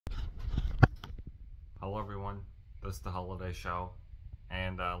Hello everyone, this is the Holiday Show,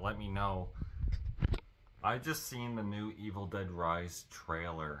 and let me know, I just seen the new Evil Dead Rise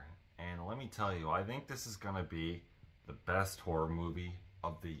trailer, and let me tell you, I think this is gonna be the best horror movie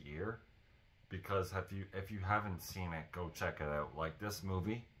of the year, because if you haven't seen it, go check it out. Like, this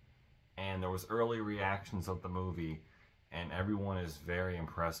movie, and there was early reactions of the movie, and everyone is very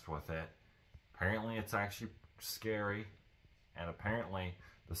impressed with it. Apparently it's actually scary, and apparently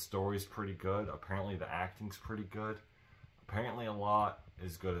the story's pretty good. Apparently the acting's pretty good. Apparently a lot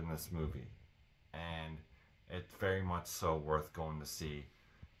is good in this movie. And it's very much so worth going to see.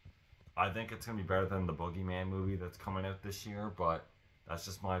 I think it's going to be better than the Boogeyman movie that's coming out this year, but that's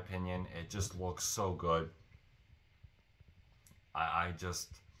just my opinion. It just looks so good. I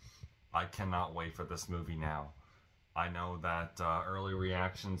cannot wait for this movie now. I know that early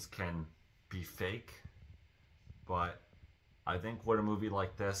reactions can be fake, but I think with a movie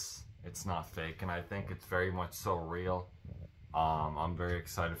like this, it's not fake, and I think it's very much so real. I'm very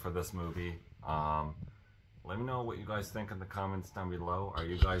excited for this movie. Let me know what you guys think in the comments down below. Are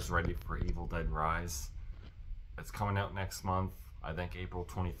you guys ready for Evil Dead Rise? It's coming out next month, I think April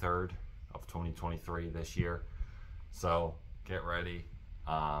 23rd of 2023 this year. So get ready.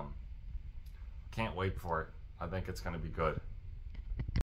 Can't wait for it. I think it's going to be good.